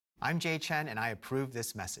I'm Jay Chen, and I approve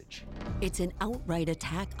this message. It's an outright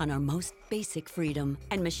attack on our most basic freedom,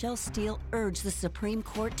 and Michelle Steele urged the Supreme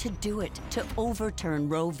Court to do it, to overturn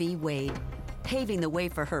Roe v. Wade, paving the way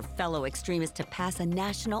for her fellow extremists to pass a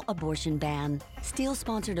national abortion ban. Steele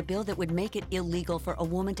sponsored a bill that would make it illegal for a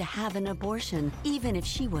woman to have an abortion, even if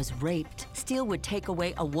she was raped. Steele would take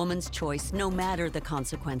away a woman's choice, no matter the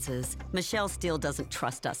consequences. Michelle Steele doesn't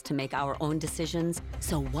trust us to make our own decisions,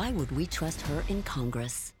 so why would we trust her in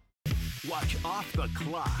Congress? Watch Off the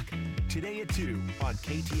Clock, today at 2 on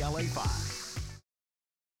KTLA 5.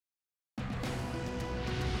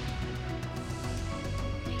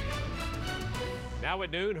 Now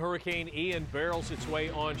at noon, Hurricane Ian barrels its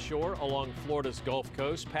way onshore along Florida's Gulf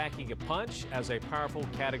Coast, packing a punch as a powerful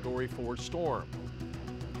Category 4 storm.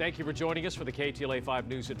 Thank you for joining us for the KTLA 5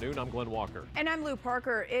 News at noon. I'm Glenn Walker. And I'm Lou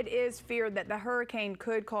Parker. It is feared that the hurricane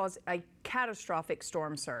could cause a catastrophic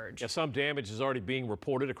storm surge. Yeah, some damage is already being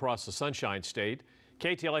reported across the Sunshine State.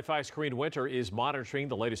 KTLA 5's Corrine Winter is monitoring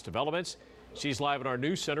the latest developments. She's live in our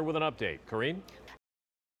news center with an update. Corrine?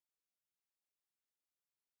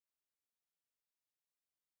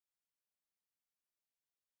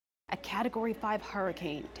 A Category 5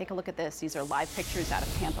 hurricane. Take a look at this. These are live pictures out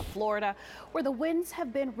of Tampa, Florida, where the winds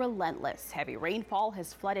have been relentless. Heavy rainfall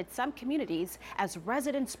has flooded some communities as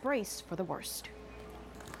residents brace for the worst.